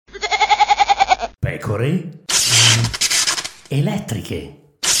pecore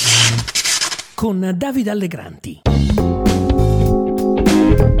elettriche con Davide Allegranti.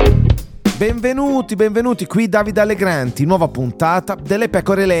 Benvenuti, qui Davide Allegranti, nuova puntata delle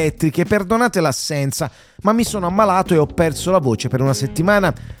pecore elettriche. Perdonate l'assenza, ma mi sono ammalato e ho perso la voce per una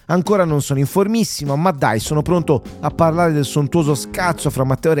settimana. Ancora non sono informissimo, ma dai, sono pronto a parlare del sontuoso scazzo fra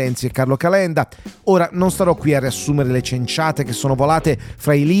Matteo Renzi e Carlo Calenda. Ora, non starò qui a riassumere le cenciate che sono volate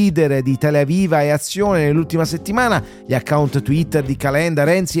fra i leader di Italia Viva e Azione nell'ultima settimana. Gli account Twitter di Calenda,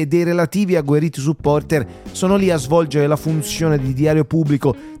 Renzi e dei relativi agguerriti supporter sono lì a svolgere la funzione di diario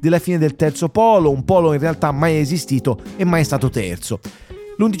pubblico della fine del terzo polo, un polo in realtà mai esistito e mai stato terzo.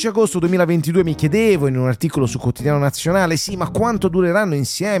 L'11 agosto 2022 mi chiedevo in un articolo su Quotidiano Nazionale, sì, ma quanto dureranno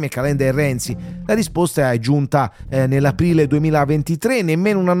insieme Calenda e Renzi? La risposta è giunta nell'aprile 2023,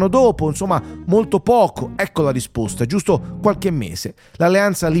 nemmeno un anno dopo, insomma molto poco. Ecco la risposta, giusto qualche mese.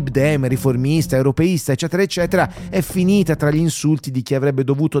 L'alleanza Lib Dem, riformista, europeista, eccetera eccetera, è finita tra gli insulti di chi avrebbe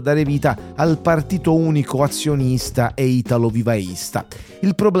dovuto dare vita al partito unico azionista e italo-vivaista.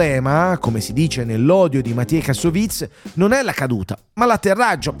 Il problema, come si dice nell'odio di Mathieu Kassovitz, non è la caduta, ma l'atterraggio.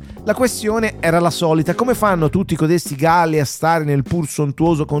 La questione era la solita: come fanno tutti codesti galli a stare nel pur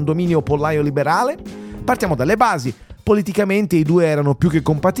sontuoso condominio pollaio liberale? Partiamo dalle basi. Politicamente i due erano più che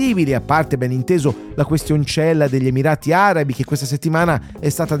compatibili, a parte ben inteso la questioncella degli Emirati Arabi, che questa settimana è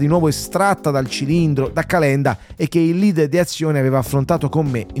stata di nuovo estratta dal cilindro da Calenda e che il leader di Azione aveva affrontato con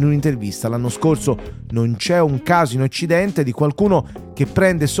me in un'intervista l'anno scorso. Non c'è un caso in Occidente di qualcuno che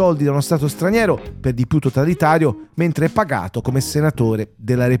prende soldi da uno stato straniero, per di più totalitario, mentre è pagato come senatore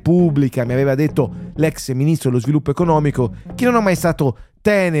della Repubblica, mi aveva detto l'ex ministro dello sviluppo economico, che non è mai stato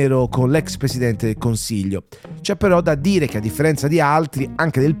tenero con l'ex presidente del Consiglio. C'è però da dire che, a differenza di altri,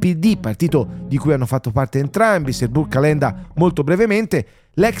 anche del PD, partito di cui hanno fatto parte entrambi, seppur Calenda molto brevemente,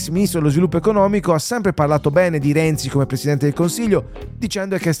 l'ex ministro dello sviluppo economico ha sempre parlato bene di Renzi come presidente del Consiglio,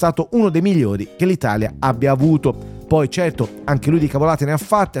 dicendo che è stato uno dei migliori che l'Italia abbia avuto. Poi certo, anche lui di cavolate ne ha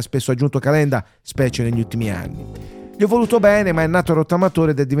fatte, ha spesso aggiunto Calenda, specie negli ultimi anni. Gli ho voluto bene, ma è nato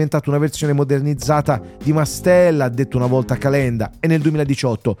rottamatore ed è diventato una versione modernizzata di Mastella, ha detto una volta Calenda. E nel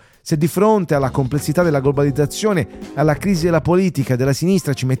 2018, se di fronte alla complessità della globalizzazione, alla crisi della politica e della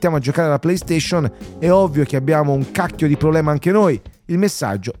sinistra ci mettiamo a giocare alla PlayStation, è ovvio che abbiamo un cacchio di problema anche noi. Il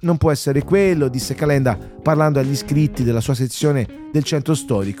messaggio non può essere quello, disse Calenda parlando agli iscritti della sua sezione del centro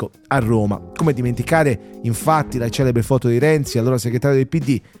storico a Roma. Come dimenticare, infatti, la celebre foto di Renzi, allora segretario del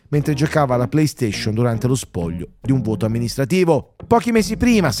PD, mentre giocava alla PlayStation durante lo spoglio di un voto amministrativo. Pochi mesi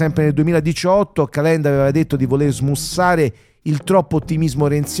prima, sempre nel 2018, Calenda aveva detto di voler smussare il troppo ottimismo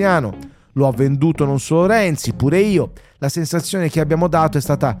renziano. Lo ha venduto non solo Renzi, pure io. La sensazione che abbiamo dato è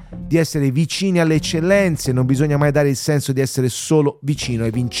stata di essere vicini alle eccellenze, non bisogna mai dare il senso di essere solo vicino ai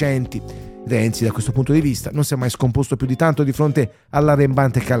vincenti. Renzi, da questo punto di vista, non si è mai scomposto più di tanto di fronte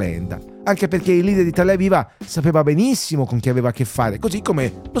all'arrembante Calenda, anche perché il leader di Italia Viva sapeva benissimo con chi aveva a che fare, così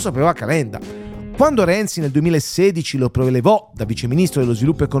come lo sapeva Calenda. Quando Renzi nel 2016 lo prelevò da viceministro dello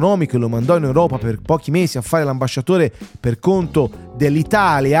sviluppo economico e lo mandò in Europa per pochi mesi a fare l'ambasciatore per conto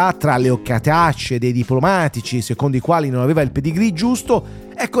dell'Italia, tra le occhiatacce dei diplomatici secondo i quali non aveva il pedigree giusto,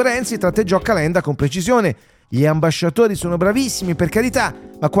 ecco Renzi tratteggiò Calenda con precisione. Gli ambasciatori sono bravissimi, per carità,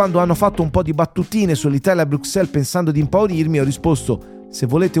 ma quando hanno fatto un po' di battutine sull'Italia a Bruxelles pensando di impaurirmi, ho risposto: se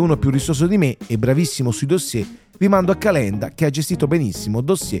volete uno più risorso di me e bravissimo sui dossier, vi mando a Calenda, che ha gestito benissimo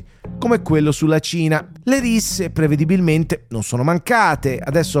dossier come quello sulla Cina. Le risse prevedibilmente non sono mancate.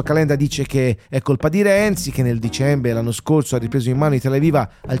 Adesso Calenda dice che è colpa di Renzi, che nel dicembre l'anno scorso ha ripreso in mano Italia Viva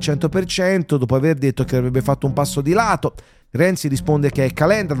al 100% dopo aver detto che avrebbe fatto un passo di lato. Renzi risponde che è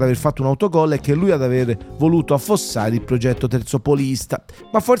Calenda ad aver fatto un autogol e che è lui ad aver voluto affossare il progetto terzopolista.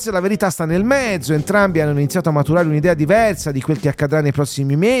 Ma forse la verità sta nel mezzo. Entrambi hanno iniziato a maturare un'idea diversa di quel che accadrà nei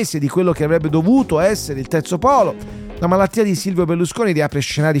prossimi mesi e di quello che avrebbe dovuto essere il terzo polo. La malattia di Silvio Berlusconi riapre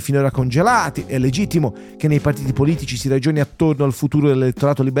scenari finora congelati. È legittimo che nei partiti politici si ragioni attorno al futuro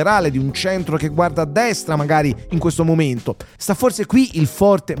dell'elettorato liberale, di un centro che guarda a destra magari in questo momento. Sta forse qui il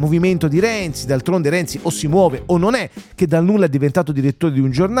forte movimento di Renzi. D'altronde Renzi o si muove o non è, che dal nulla è diventato direttore di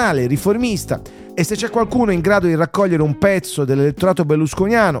un giornale riformista. E se c'è qualcuno in grado di raccogliere un pezzo dell'elettorato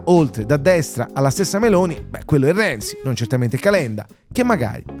berlusconiano, oltre da destra alla stessa Meloni, quello è Renzi, non certamente Calenda, che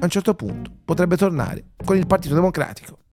magari a un certo punto potrebbe tornare con il Partito Democratico.